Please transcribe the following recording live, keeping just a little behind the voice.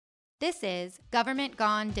This is Government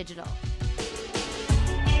Gone Digital.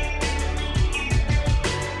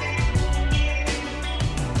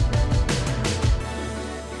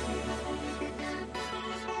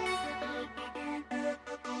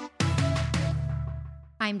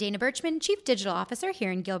 I'm Dana Birchman, Chief Digital Officer here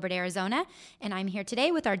in Gilbert, Arizona, and I'm here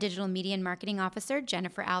today with our Digital Media and Marketing Officer,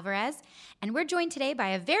 Jennifer Alvarez, and we're joined today by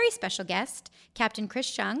a very special guest, Captain Chris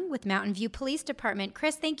Chung with Mountain View Police Department.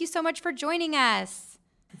 Chris, thank you so much for joining us.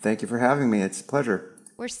 Thank you for having me. It's a pleasure.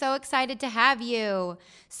 We're so excited to have you.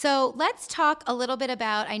 So let's talk a little bit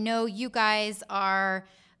about, I know you guys are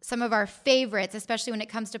some of our favorites, especially when it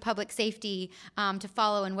comes to public safety, to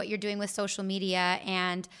follow and what you're doing with social media.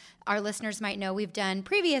 And our listeners might know we've done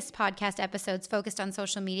previous podcast episodes focused on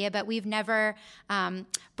social media, but we've never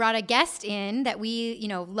brought a guest in that we,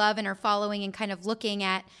 love and are following and kind of looking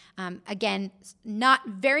at, again, not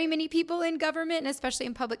very many people in government and especially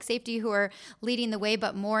in public safety who are leading the way,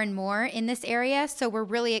 but more and more in this area. So we're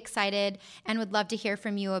really excited and would love to hear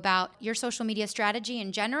from you about your social media strategy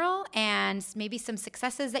in general and maybe some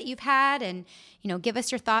successes that you've had, and give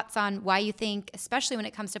us your thoughts on why you think, especially when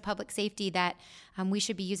it comes to public safety, that we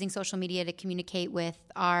should be using social media to communicate with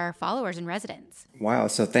our followers and residents. Wow.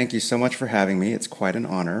 So thank you so much for having me. It's quite an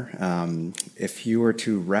honor. If you were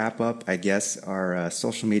to wrap up, I guess, our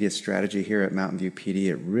social media strategy here at Mountain View PD,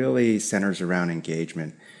 it really centers around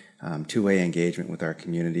engagement, two-way engagement with our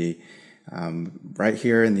community. Right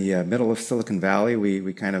here in the middle of Silicon Valley,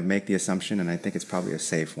 we kind of make the assumption, and I think it's probably a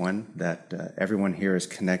safe one, that everyone here is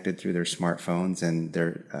connected through their smartphones, and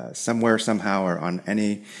they're somewhere, somehow, or on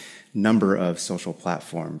any number of social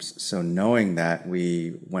platforms. So knowing that,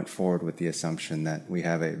 we went forward with the assumption that we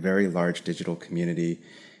have a very large digital community,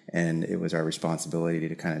 and it was our responsibility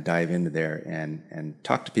to kind of dive into there and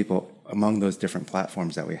talk to people among those different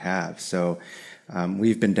platforms that we have. So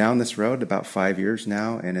we've been down this road about 5 years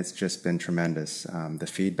now, and it's just been tremendous. The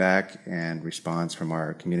feedback and response from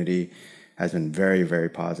our community has been very, very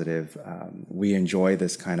positive. We enjoy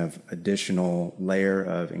this kind of additional layer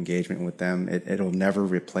of engagement with them. It'll never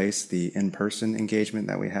replace the in-person engagement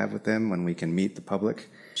that we have with them when we can meet the public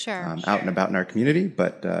out and about in our community,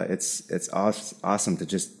 but it's awesome to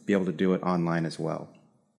just be able to do it online as well.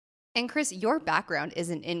 And Chris, your background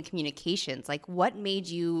isn't in communications. Like, what made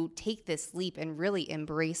you take this leap and really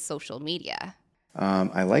embrace social media?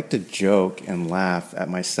 I like to joke and laugh at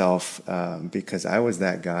myself because I was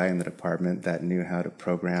that guy in the department that knew how to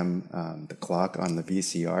program the clock on the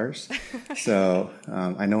VCRs. So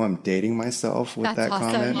I know I'm dating myself with that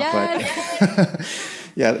awesome. comment, Yes. but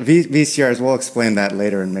yeah, VCRs, we'll explain that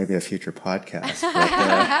later in maybe a future podcast.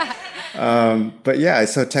 But yeah,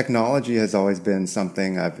 so technology has always been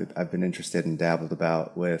something I've been interested and dabbled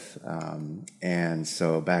about with. And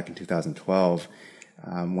so back in 2012,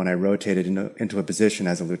 when I rotated into a position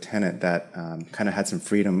as a lieutenant that kind of had some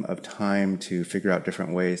freedom of time to figure out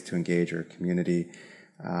different ways to engage our community,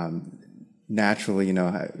 naturally,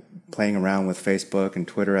 playing around with Facebook and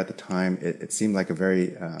Twitter at the time, it seemed like a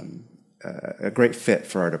very a great fit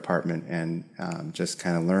for our department, and just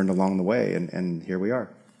kind of learned along the way, and here we are.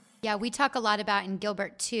 Yeah, we talk a lot about in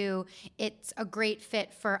Gilbert too. It's a great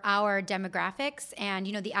fit for our demographics, and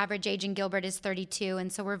the average age in Gilbert is 32,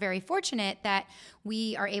 and so we're very fortunate that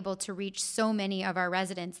we are able to reach so many of our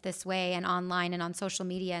residents this way and online and on social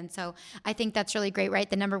media. And so I think that's really great, right?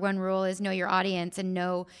 The number one rule is know your audience and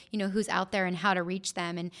know who's out there and how to reach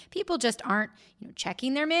them. And people just aren't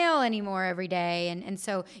checking their mail anymore every day, and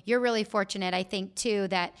so you're really fortunate, I think, too,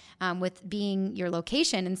 that with being your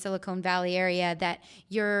location in Silicon Valley area, that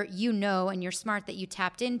and you're smart that you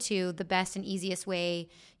tapped into the best and easiest way,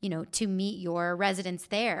 to meet your residents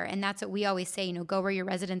there. And that's what we always say, go where your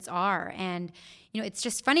residents are. And, it's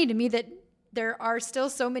just funny to me that there are still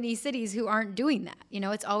so many cities who aren't doing that.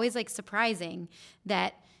 It's always like surprising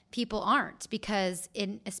that people aren't, because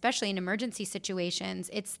especially in emergency situations,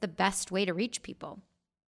 it's the best way to reach people.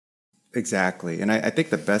 Exactly. And I think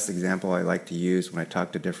the best example I like to use when I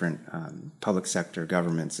talk to different public sector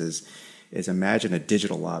governments is imagine a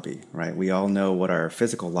digital lobby, right? We all know what our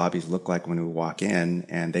physical lobbies look like when we walk in,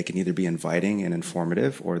 and they can either be inviting and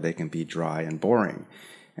informative, or they can be dry and boring.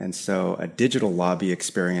 And so a digital lobby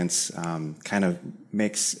experience kind of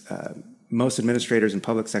makes most administrators and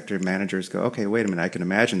public sector managers go, okay, wait a minute, I can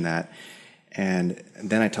imagine that. And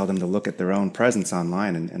then I tell them to look at their own presence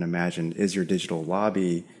online and imagine, is your digital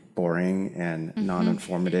lobby boring and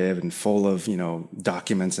non-informative and full of,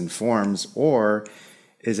 documents and forms, or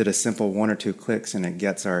is it a simple 1 or 2 clicks and it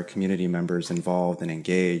gets our community members involved and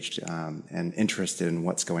engaged and interested in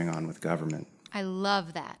what's going on with government? I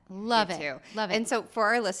love that. Love Me it. too. Love it. And so for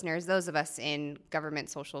our listeners, those of us in government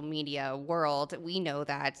social media world, we know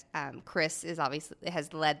that Chris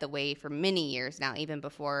has led the way for many years now, even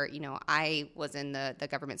before, I was in the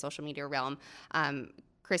government social media realm.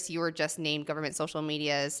 Chris, you were just named Government Social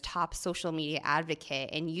Media's top social media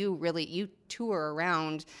advocate, and you tour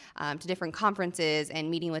around to different conferences and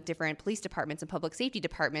meeting with different police departments and public safety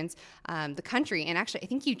departments, the country. And actually, I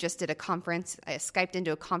think you just did a conference, Skyped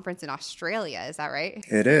into a conference in Australia. Is that right?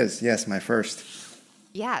 It is, yes, my first.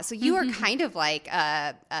 Yeah. So you are kind of like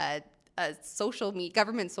a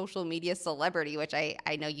government social media celebrity, which I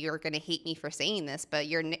know you're going to hate me for saying this, but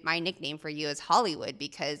my nickname for you is Hollywood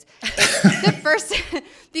because the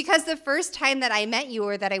first time that I met you,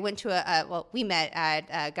 or that I went to we met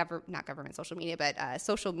at not government social media, but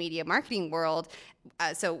social media marketing world.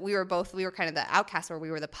 So we were kind of the outcasts, where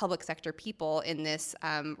we were the public sector people in this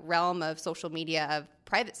realm of social media of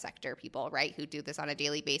private sector people, right, who do this on a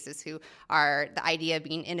daily basis, who are, the idea of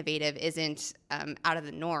being innovative isn't out of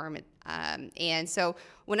the norm. And so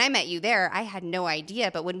when I met you there, I had no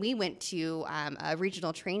idea. But when we went to a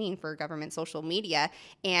regional training for government social media,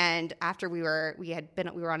 and after we were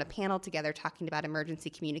on a panel together talking about emergency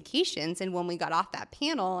communications, and when we got off that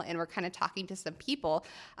panel and we're kind of talking to some people,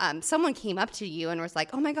 someone came up to you and was like,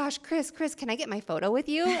 "Oh my gosh, Chris, can I get my photo with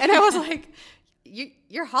you?" And I was like,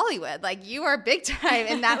 you're Hollywood, like you are big time.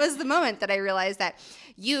 And that was the moment that I realized that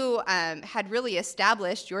you had really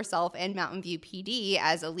established yourself and Mountain View PD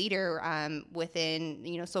as a leader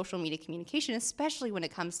within, social media communication, especially when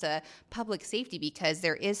it comes to public safety, because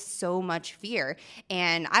there is so much fear.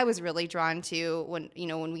 And I was really drawn to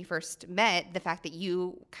when we first met, the fact that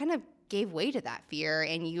you kind of gave way to that fear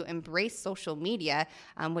and you embraced social media,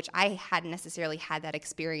 which I hadn't necessarily had that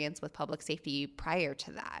experience with public safety prior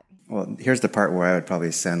to that. Well, here's the part where I would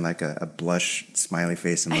probably send like a blush smiley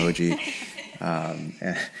face emoji.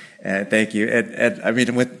 And thank you. And I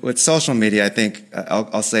mean, with social media, I think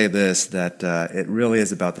I'll say this, that it really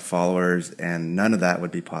is about the followers, and none of that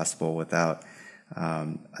would be possible without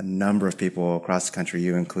a number of people across the country,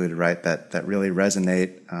 you included, right, that really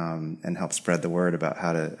resonate and help spread the word about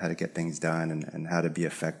how to get things done and how to be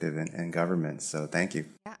effective in government. So thank you.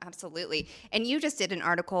 Yeah, absolutely. And you just did an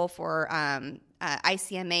article for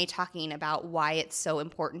ICMA talking about why it's so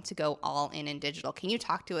important to go all in digital. Can you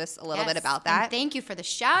talk to us a little bit about that? And thank you for the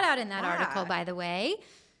shout out in that article, by the way.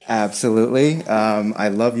 Absolutely. I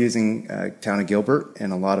love using Town of Gilbert in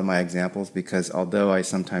a lot of my examples, because although I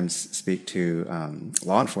sometimes speak to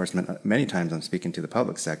law enforcement, many times I'm speaking to the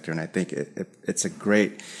public sector, and I think it's a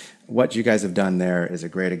great, what you guys have done there is a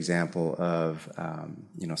great example of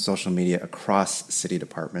social media across city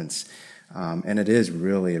departments, and it is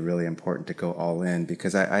really, really important to go all in,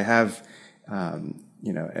 because I have,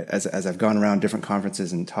 as I've gone around different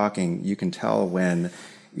conferences and talking, you can tell when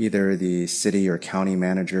either the city or county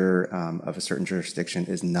manager of a certain jurisdiction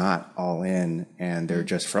is not all in, and they're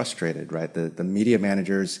just frustrated, right? The media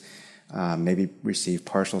managers maybe receive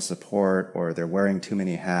partial support, or they're wearing too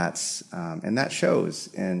many hats, and that shows.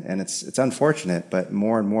 And it's unfortunate, but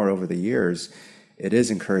more and more over the years, it is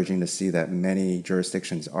encouraging to see that many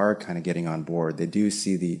jurisdictions are kind of getting on board. They do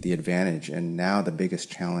see the advantage, and now the biggest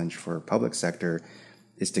challenge for public sector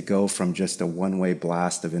is to go from just a one-way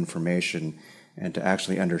blast of information and to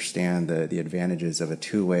actually understand the advantages of a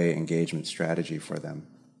two-way engagement strategy for them.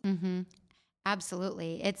 Mm-hmm.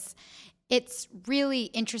 Absolutely. It's really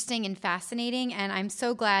interesting and fascinating, and I'm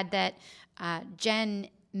so glad that Jen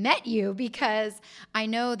met you, because I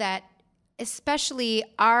know that especially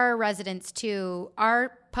our residents too,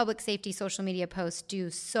 our public safety social media posts do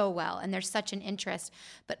so well, and there's such an interest.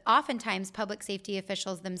 But oftentimes public safety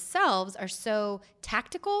officials themselves are so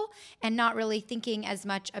tactical and not really thinking as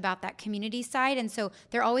much about that community side. And so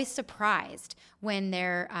they're always surprised when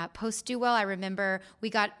their posts do well. I remember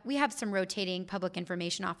we have some rotating public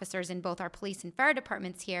information officers in both our police and fire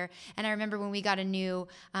departments here. And I remember when we got a new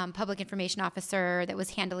public information officer that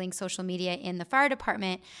was handling social media in the fire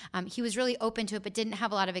department, he was really open to it, but didn't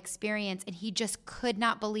have a lot of experience. And he just could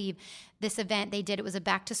not believe this event they did. It was a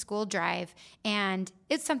back to school drive, and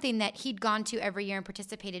it's something that he'd gone to every year and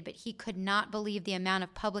participated, but he could not believe the amount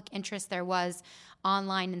of public interest there was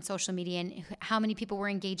online and social media, and how many people were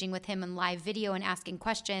engaging with him in live video and asking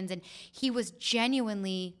questions. And he was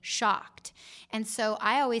genuinely shocked. And so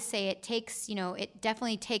I always say it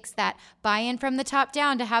definitely takes that buy-in from the top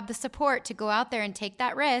down to have the support to go out there and take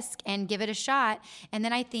that risk and give it a shot. And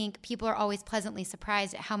then I think people are always pleasantly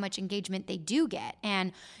surprised at how much engagement they do get,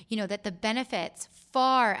 and that the benefits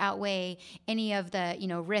far outweigh any of the,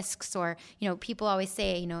 risks or, people always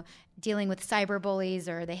say, dealing with cyber bullies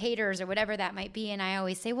or the haters or whatever that might be. And I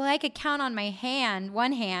always say, well, I could count on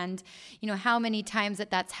one hand, how many times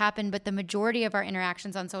that's happened, but the majority of our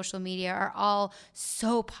interactions on social media are all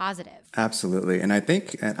so positive. Absolutely. And I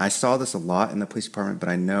think, and I saw this a lot in the police department, but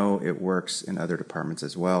I know it works in other departments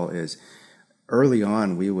as well, is early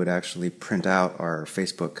on, we would actually print out our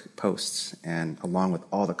Facebook posts and along with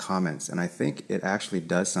all the comments. And I think it actually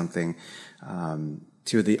does something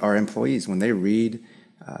to our employees when they read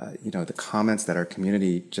the comments that our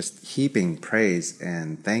community just heaping praise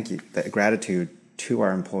and thank you, that gratitude to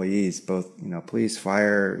our employees, both, police,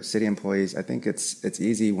 fire, city employees. I think it's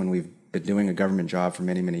easy when we've been doing a government job for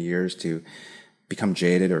many, many years to become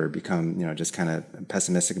jaded or become, just kind of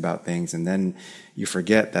pessimistic about things. And then you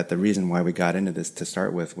forget that the reason why we got into this to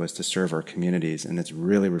start with was to serve our communities. And it's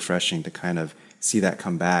really refreshing to kind of see that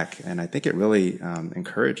come back. And I think it really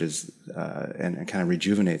encourages and kind of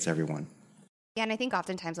rejuvenates everyone. Yeah, and I think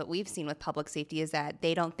oftentimes what we've seen with public safety is that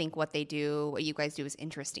they don't think what you guys do is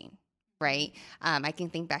interesting, right? I can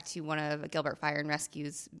think back to one of Gilbert Fire and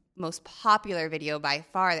Rescue's most popular video by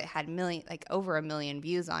far that had over 1 million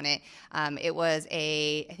views on it. It was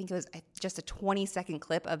just a 20-second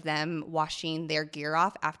clip of them washing their gear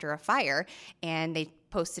off after a fire, and they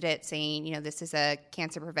posted it saying, this is a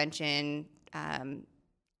cancer prevention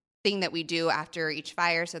thing that we do after each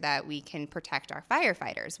fire so that we can protect our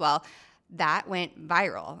firefighters. Well, that went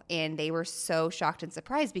viral, and they were so shocked and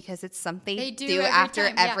surprised because it's something they do after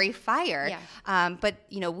every fire. Yeah. But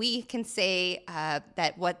we can say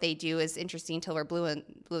that what they do is interesting until we're blue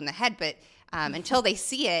in the head, but until they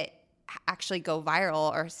see it actually go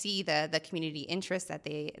viral or see the community interest that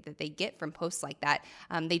they get from posts like that,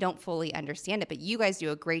 they don't fully understand it. But you guys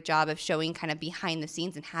do a great job of showing kind of behind the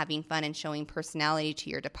scenes and having fun and showing personality to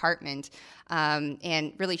your department,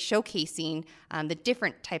 and really showcasing the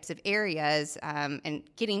different types of areas, and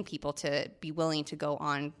getting people to be willing to go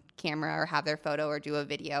on camera or have their photo or do a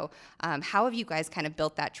video. How have you guys kind of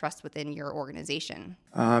built that trust within your organization?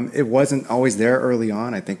 It wasn't always there early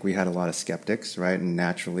on. I think we had a lot of skeptics, right? And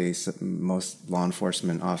naturally, most law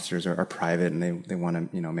enforcement officers are private, and they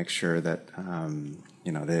want to, make sure that,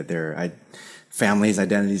 their families,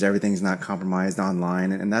 identities, everything's not compromised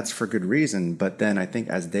online, and that's for good reason. But then I think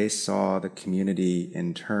as they saw the community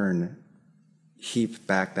in turn heap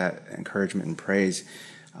back that encouragement and praise,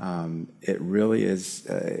 it really is,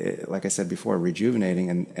 like I said before, rejuvenating.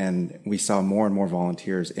 And we saw more and more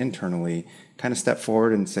volunteers internally kind of step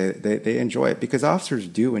forward and say they enjoy it, because officers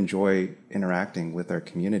do enjoy interacting with our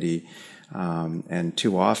community. And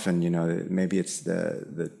too often, maybe it's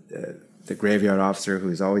the graveyard officer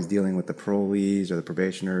who's always dealing with the parolees or the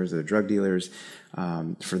probationers or the drug dealers,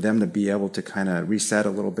 for them to be able to kind of reset a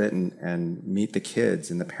little bit and meet the kids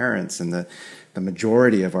and the parents and the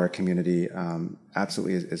majority of our community,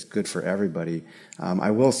 absolutely is good for everybody.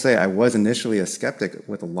 I will say I was initially a skeptic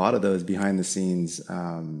with a lot of those behind the scenes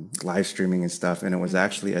live streaming and stuff, and it was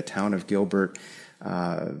actually a Town of Gilbert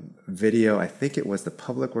video. I think it was the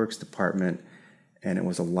Public Works Department, and it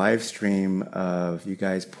was a live stream of you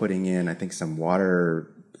guys putting in, I think, some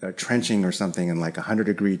water trenching or something in like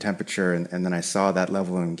 100-degree temperature. And then I saw that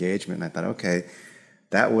level of engagement, and I thought, okay,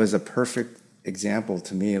 that was a perfect example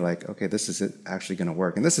to me. Like, okay, this is actually going to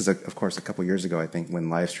work. And this is, of course, a couple years ago, I think,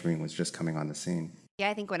 when live streaming was just coming on the scene.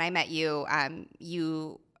 Yeah, I think when I met you,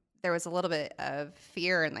 there was a little bit of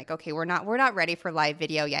fear and like, okay, we're not ready for live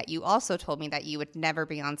video yet. You also told me that you would never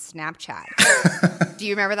be on Snapchat. Do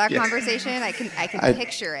you remember that conversation? I can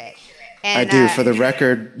picture it. And, I do. For the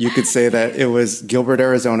record, you could say that it was Gilbert,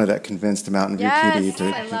 Arizona that convinced Mountain View PD to...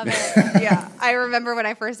 I love it. Yeah. I remember when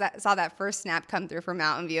I first saw that first snap come through from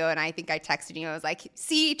Mountain View, and I think I texted you. I was like,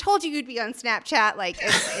 see, told you you'd be on Snapchat. Like,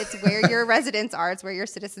 it's where your residents are. It's where your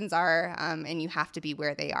citizens are, and you have to be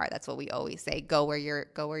where they are. That's what we always say. Go where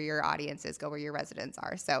your audience is. Go where your residents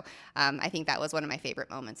are. So I think that was one of my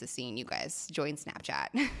favorite moments, is seeing you guys join Snapchat.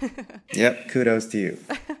 Yep. Kudos to you.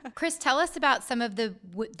 Chris, tell us about some of the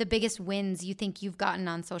biggest wins you think you've gotten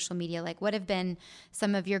on social media. Like, what have been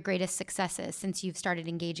some of your greatest successes since you've started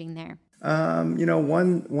engaging there?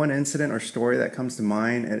 One incident or story that comes to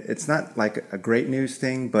mind, it's not like a great news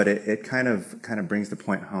thing, but it kind of brings the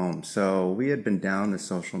point home. So we had been down the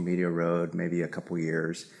social media road maybe a couple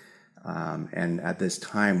years. And at this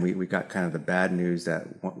time, we got kind of the bad news that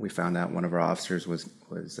we found out one of our officers was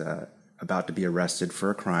about to be arrested for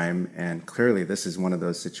a crime. And clearly this is one of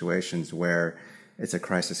those situations where it's a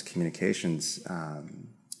crisis communications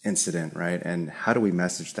incident, right? And how do we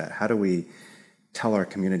message that? How do we tell our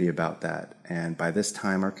community about that? And by this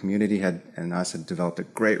time, our community and us had developed a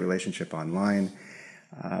great relationship online.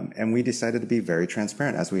 And we decided to be very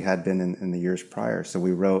transparent, as we had been in the years prior. So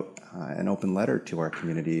we wrote an open letter to our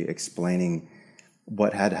community explaining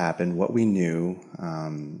what had happened, what we knew,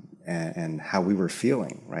 and how we were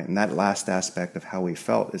feeling, right? And that last aspect of how we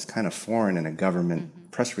felt is kind of foreign in a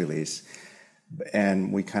government press release.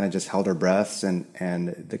 And we kind of just held our breaths, and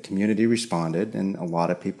the community responded, and a lot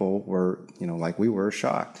of people were, like we were,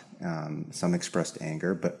 shocked. Some expressed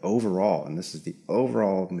anger, but overall, and this is the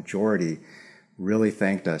overall majority, really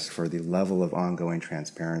thanked us for the level of ongoing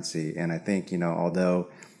transparency. And I think, although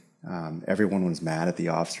everyone was mad at the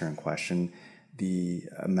officer in question, the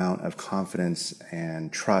amount of confidence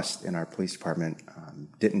and trust in our police department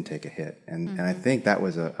didn't take a hit. And I think that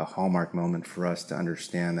was a hallmark moment for us to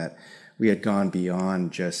understand that we had gone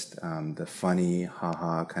beyond just the funny,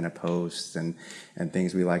 haha kind of posts and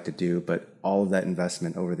things we like to do, but all of that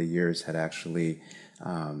investment over the years had actually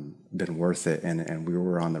been worth it, and we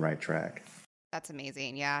were on the right track. That's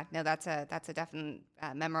amazing. Yeah, no, that's a definite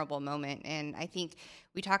memorable moment. And I think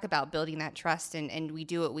we talk about building that trust, and we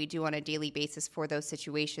do what we do on a daily basis for those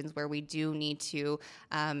situations where we do need to,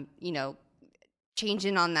 change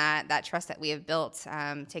in on that trust that we have built,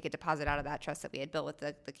 take a deposit out of that trust that we had built with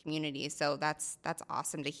the community. So that's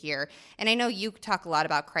awesome to hear. And I know you talk a lot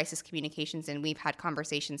about crisis communications, and we've had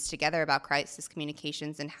conversations together about crisis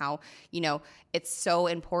communications and how, it's so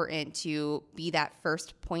important to be that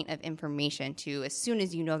first point of information to, as soon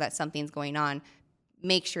as you know that something's going on,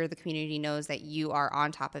 make sure the community knows that you are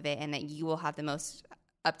on top of it and that you will have the most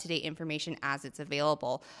up-to-date information as it's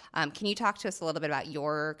available. Can you talk to us a little bit about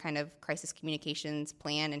your kind of crisis communications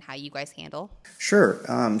plan and how you guys handle? Sure.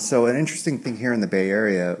 So an interesting thing here in the Bay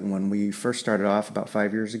Area, when we first started off about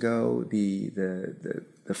 5 years ago, the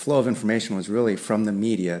flow of information was really from the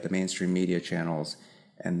media, the mainstream media channels,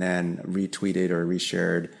 and then retweeted or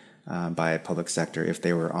reshared by public sector if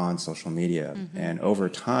they were on social media. And over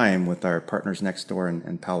time, with our partners next door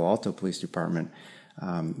in Palo Alto Police Department,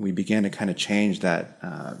 we began to kind of change that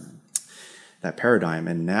paradigm,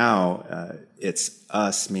 and now it's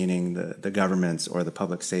us, meaning the governments or the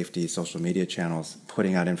public safety social media channels,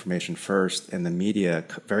 putting out information first, and the media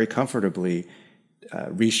very comfortably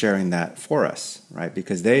resharing that for us, right?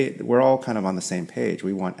 Because we're all kind of on the same page.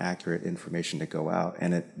 We want accurate information to go out,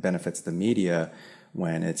 and it benefits the media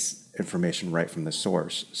when it's information right from the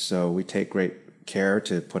source. So we take great care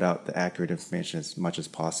to put out the accurate information as much as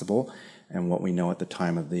possible, and what we know at the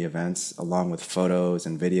time of the events, along with photos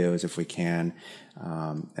and videos if we can.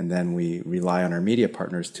 And then we rely on our media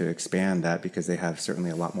partners to expand that, because they have certainly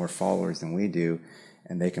a lot more followers than we do,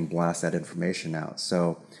 and they can blast that information out.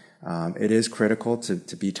 So it is critical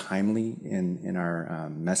to be timely in our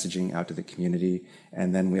messaging out to the community.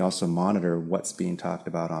 And then we also monitor what's being talked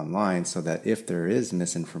about online, so that if there is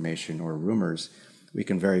misinformation or rumors, we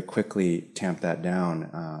can very quickly tamp that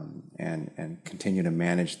down and continue to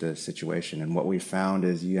manage the situation. And what we found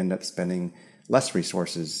is you end up spending less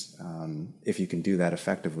resources if you can do that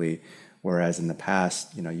effectively, whereas in the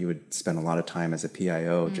past, you would spend a lot of time as a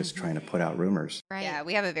PIO just trying to put out rumors. Right. Yeah,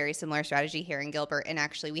 we have a very similar strategy here in Gilbert, and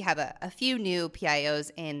actually we have a few new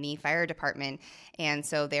PIOs in the fire department, and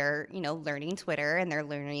so they're learning Twitter, and they're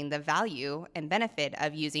learning the value and benefit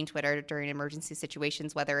of using Twitter during emergency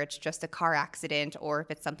situations, whether it's just a car accident or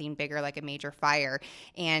if it's something bigger like a major fire.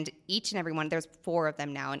 And each and every one, there's 4 of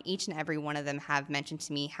them now, and each and every one of them have mentioned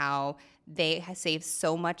to me how they have saved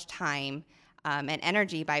so much time and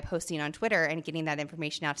energy by posting on Twitter and getting that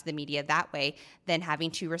information out to the media that way, than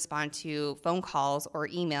having to respond to phone calls or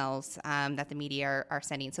emails that the media are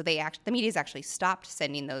sending. So the media's actually stopped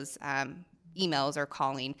sending those emails or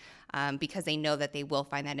calling because they know that they will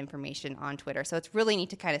find that information on Twitter. So it's really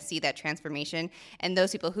neat to kind of see that transformation. And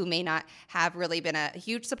those people who may not have really been a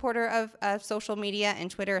huge supporter of social media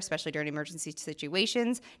and Twitter, especially during emergency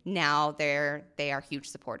situations, now they are huge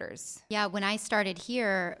supporters. Yeah, when I started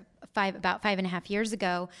here about 5.5 years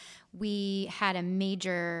ago, we had a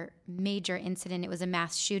major incident. It was a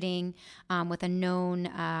mass shooting with a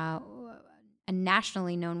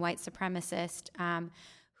nationally known white supremacist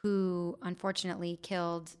who unfortunately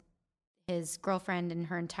killed his girlfriend and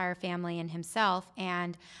her entire family and himself.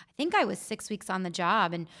 And I think I was 6 weeks on the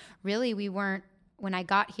job, and really when I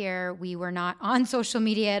got here, we were not on social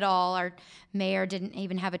media at all. Our mayor didn't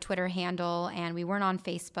even have a Twitter handle, and we weren't on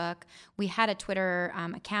Facebook. We had a Twitter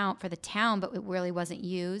account for the town, but it really wasn't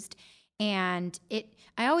used. And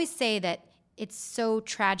I always say that it's so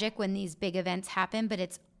tragic when these big events happen, but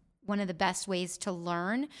it's one of the best ways to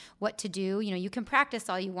learn what to do. You can practice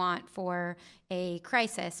all you want for a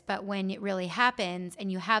crisis, but when it really happens and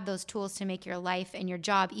you have those tools to make your life and your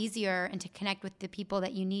job easier and to connect with the people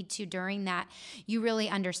that you need to during that, you really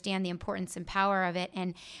understand the importance and power of it.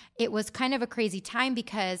 And it was kind of a crazy time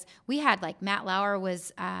because we had Matt Lauer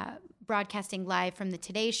was broadcasting live from the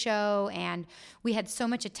Today Show, and we had so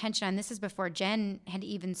much attention on this is before Jen had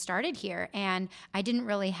even started here, and I didn't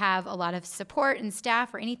really have a lot of support and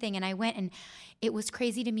staff or anything, and I went, and it was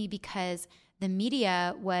crazy to me because the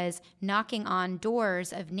media was knocking on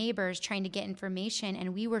doors of neighbors trying to get information,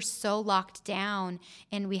 and we were so locked down,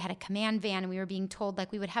 and we had a command van, and we were being told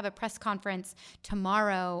we would have a press conference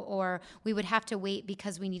tomorrow, or we would have to wait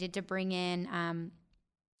because we needed to bring in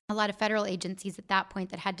a lot of federal agencies at that point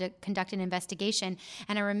that had to conduct an investigation.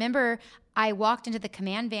 And I remember I walked into the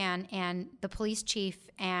command van, and the police chief,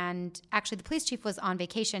 and actually the police chief was on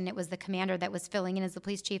vacation. It was the commander that was filling in as the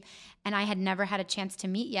police chief, and I had never had a chance to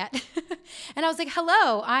meet yet. And I was like,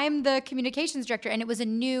 hello, I'm the communications director. And it was a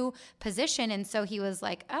new position. And so he was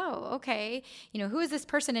like, oh, okay. Who is this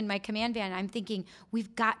person in my command van? And I'm thinking,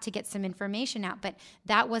 we've got to get some information out. But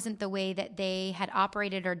that wasn't the way that they had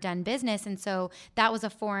operated or done business. And so that was a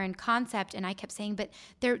foreign concept. And I kept saying, but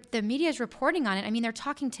the media is reporting on it. I mean, they're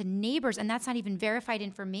talking to neighbors, and that's not even verified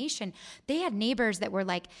information. They had neighbors that were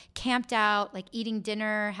camped out, eating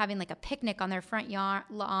dinner, having a picnic on their front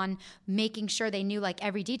lawn, making sure they knew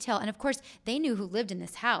every detail. And of course, they knew who lived in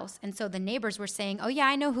this house. And so the neighbors were saying, oh yeah,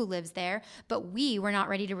 I know who lives there, but we were not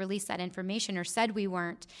ready to release that information, or said we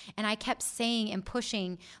weren't. And I kept saying and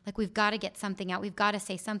pushing, we've got to get something out. We've got to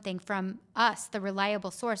say something from us, the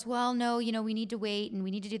reliable source. Well, no, we need to wait, and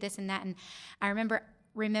we need to do this and that. And I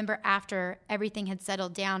remember after everything had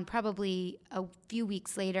settled down, probably a few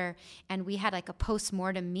weeks later, and we had a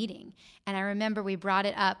post-mortem meeting. And I remember we brought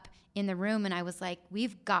it up in the room, and I was like,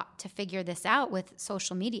 we've got to figure this out with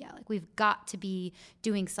social media. We've got to be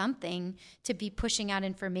doing something to be pushing out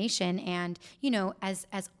information. And,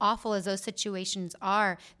 as awful as those situations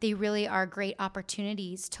are, they really are great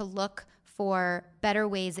opportunities to look for better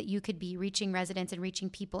ways that you could be reaching residents and reaching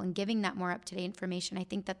people and giving that more up-to-date information. I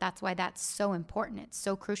think that's why that's so important. It's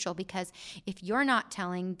so crucial, because if you're not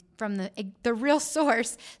telling from the real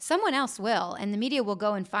source, someone else will, and the media will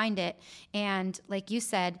go and find it. And like you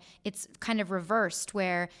said, it's kind of reversed,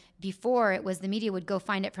 where before it was the media would go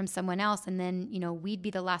find it from someone else, and then, we'd be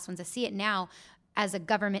the last ones to see it. Now, as a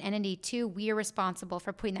government entity too, we are responsible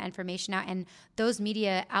for putting that information out, and those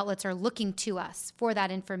media outlets are looking to us for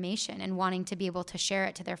that information and wanting to be able to share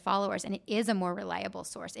it to their followers. And it is a more reliable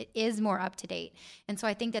source. It is more up to date. And so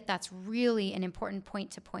I think that's really an important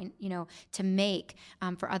point to make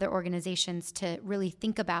for other organizations to really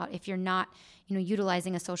think about if you're not,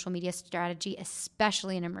 utilizing a social media strategy,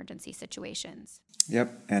 especially in emergency situations.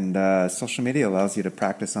 Yep, and social media allows you to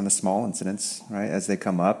practice on the small incidents, right, as they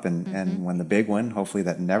come up, and when the big one, hopefully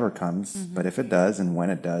that never comes, but if it does, and when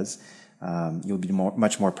it does, you'll be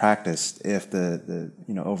much more practiced if the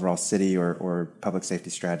overall city or public safety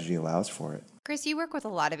strategy allows for it. Chris, you work with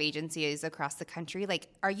a lot of agencies across the country.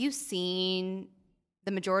 Are you seeing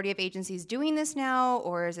the majority of agencies doing this now,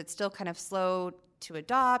 or is it still kind of slow to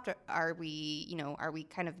adopt? Are we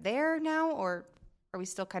kind of there now, or are we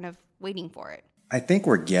still kind of waiting for it? I think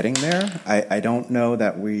we're getting there. I don't know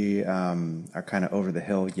that we are kind of over the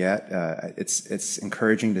hill yet. It's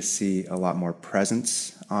encouraging to see a lot more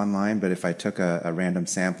presence online, but if I took a random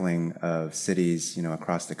sampling of cities,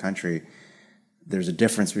 across the country, there's a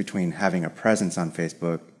difference between having a presence on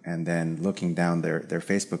Facebook and then looking down their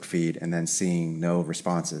Facebook feed and then seeing no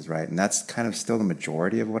responses, right? And that's kind of still the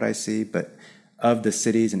majority of what I see, but of the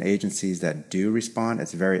cities and agencies that do respond,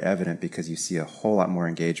 it's very evident because you see a whole lot more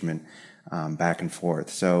engagement back and forth.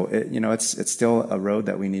 So it's still a road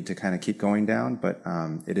that we need to kind of keep going down, but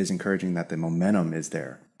it is encouraging that the momentum is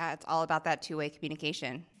there. Yeah, it's all about that two-way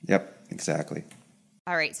communication. Yep, exactly.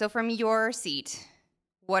 All right. So from your seat,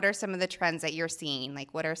 what are some of the trends that you're seeing?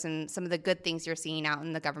 What are some of the good things you're seeing out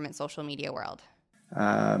in the government social media world?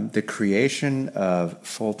 The creation of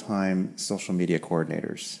full-time social media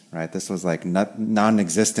coordinators, right? This was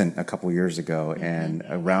non-existent a couple years ago, and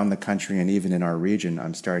around the country and even in our region,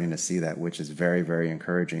 I'm starting to see that, which is very, very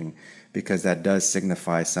encouraging, because that does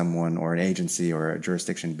signify someone or an agency or a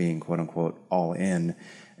jurisdiction being quote unquote all in,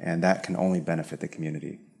 and that can only benefit the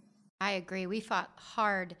community. I agree. We fought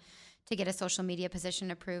hard to get a social media position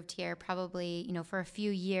approved here, probably, for a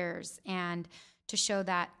few years. And to show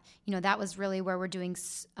that, that was really where we're doing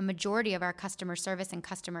a majority of our customer service and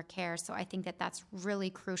customer care. So I think that that's really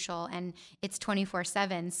crucial, and it's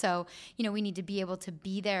 24/7. So, we need to be able to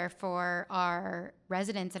be there for our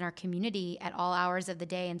residents and our community at all hours of the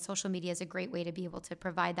day. And social media is a great way to be able to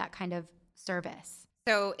provide that kind of service.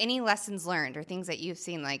 So any lessons learned or things that you've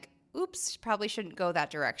seen like, oops, probably shouldn't go that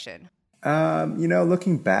direction?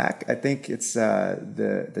 Looking back, I think it's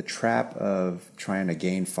the trap of trying to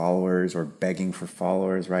gain followers or begging for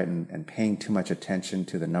followers, right, and paying too much attention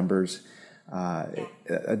to the numbers.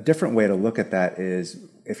 A different way to look at that is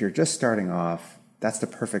if you're just starting off, that's the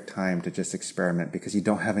perfect time to just experiment because you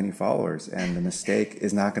don't have any followers, and the mistake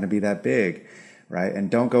is not going to be that big, right?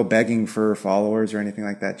 And don't go begging for followers or anything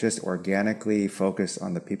like that. Just organically focus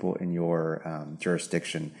on the people in your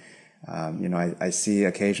jurisdiction. I see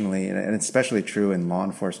occasionally, and it's especially true in law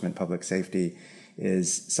enforcement, public safety,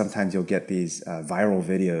 is sometimes you'll get these viral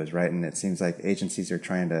videos, right? And it seems like agencies are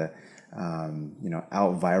trying to,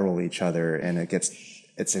 out viral each other, and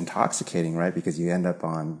it's intoxicating, right? Because you end up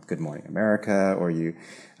on Good Morning America, or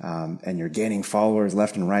and you're gaining followers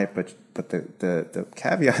left and right, but the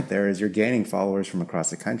caveat there is you're gaining followers from across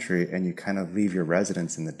the country, and you kind of leave your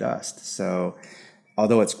residents in the dust. So,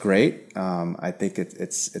 although it's great, I think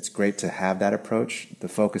it's great to have that approach. The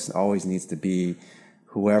focus always needs to be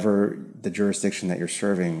whoever the jurisdiction that you're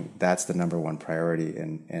serving, that's the number one priority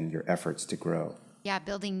in your efforts to grow. Yeah,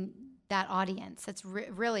 building that audience. That's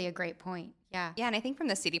really a great point. Yeah. Yeah. And I think from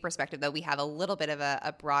the city perspective, though, we have a little bit of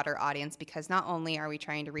a broader audience because not only are we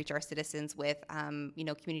trying to reach our citizens with,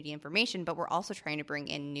 community information, but we're also trying to bring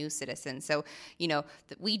in new citizens. So,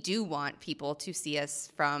 we do want people to see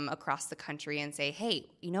us from across the country and say, hey,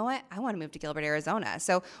 you know what? I want to move to Gilbert, Arizona.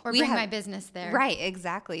 So or bring my business there. Right.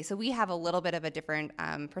 Exactly. So we have a little bit of a different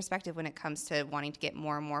perspective when it comes to wanting to get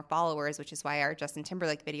more and more followers, which is why our Justin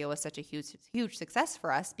Timberlake video was such a huge success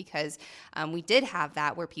for us because we did have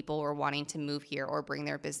that where people were wanting to move here or bring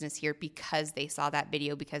their business here because they saw that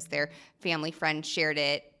video, because their family friend shared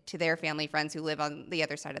it to their family friends who live on the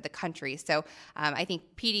other side of the country. So I think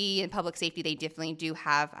PD and public safety, they definitely do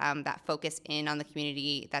have that focus in on the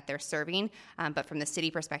community that they're serving. But from the city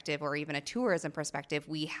perspective or even a tourism perspective,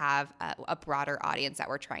 we have a broader audience that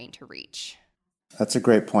we're trying to reach. That's a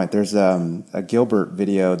great point. There's a Gilbert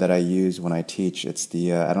video that I use when I teach. It's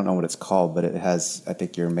the, I don't know what it's called, but it has, I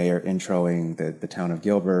think, your mayor introing the town of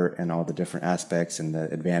Gilbert and all the different aspects and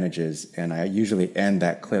the advantages. And I usually end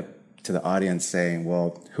that clip to the audience saying,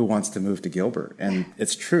 well, who wants to move to Gilbert? And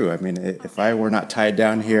it's true. I mean, if I were not tied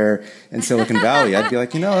down here in Silicon Valley, I'd be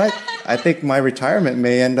like, I think my retirement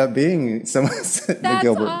may end up being some of the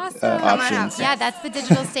Gilbert options. Yeah, that's the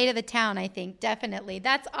digital state of the town, I think. Definitely.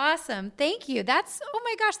 That's awesome. Thank you. Oh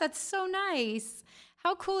my gosh, that's so nice.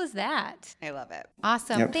 How cool is that? I love it.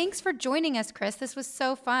 Awesome. Yep. Thanks for joining us, Chris. This was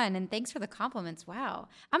so fun. And thanks for the compliments. Wow.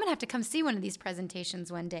 I'm going to have to come see one of these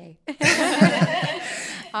presentations one day.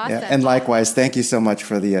 Awesome. Yeah, and likewise, thank you so much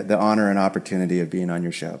for the honor and opportunity of being on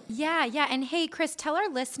your show. Yeah. And hey, Chris, tell our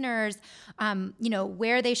listeners,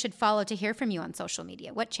 where they should follow to hear from you on social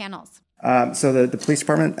media. What channels? So the police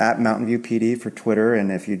department at Mountain View PD for Twitter,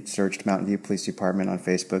 and if you searched Mountain View Police Department on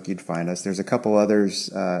Facebook, you'd find us. There's a couple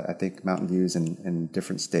others, I think Mountain Views in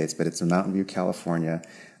different states, but it's in Mountain View, California.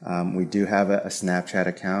 We do have a Snapchat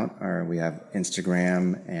account, or we have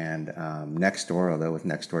Instagram and Nextdoor, although with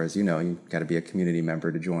Nextdoor, as you know, you've got to be a community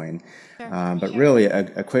member to join. Sure. But really,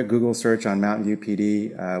 a quick Google search on Mountain View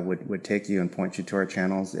PD would take you and point you to our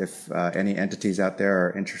channels. If any entities out there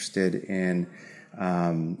are interested in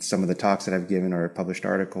some of the talks that I've given or published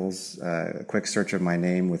articles, a quick search of my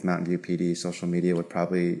name with Mountain View PD social media would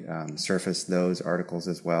probably surface those articles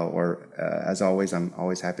as well. Or as always, I'm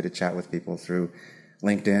always happy to chat with people through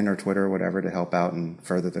LinkedIn or Twitter or whatever to help out and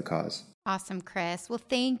further the cause. Awesome, Chris. Well,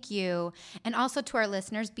 thank you. And also to our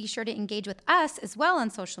listeners, be sure to engage with us as well on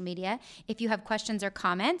social media. If you have questions or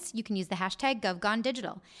comments, you can use the hashtag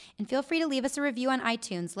GovGoneDigital. And feel free to leave us a review on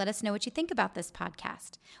iTunes. Let us know what you think about this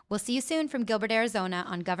podcast. We'll see you soon from Gilbert, Arizona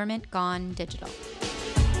on Government Gone Digital.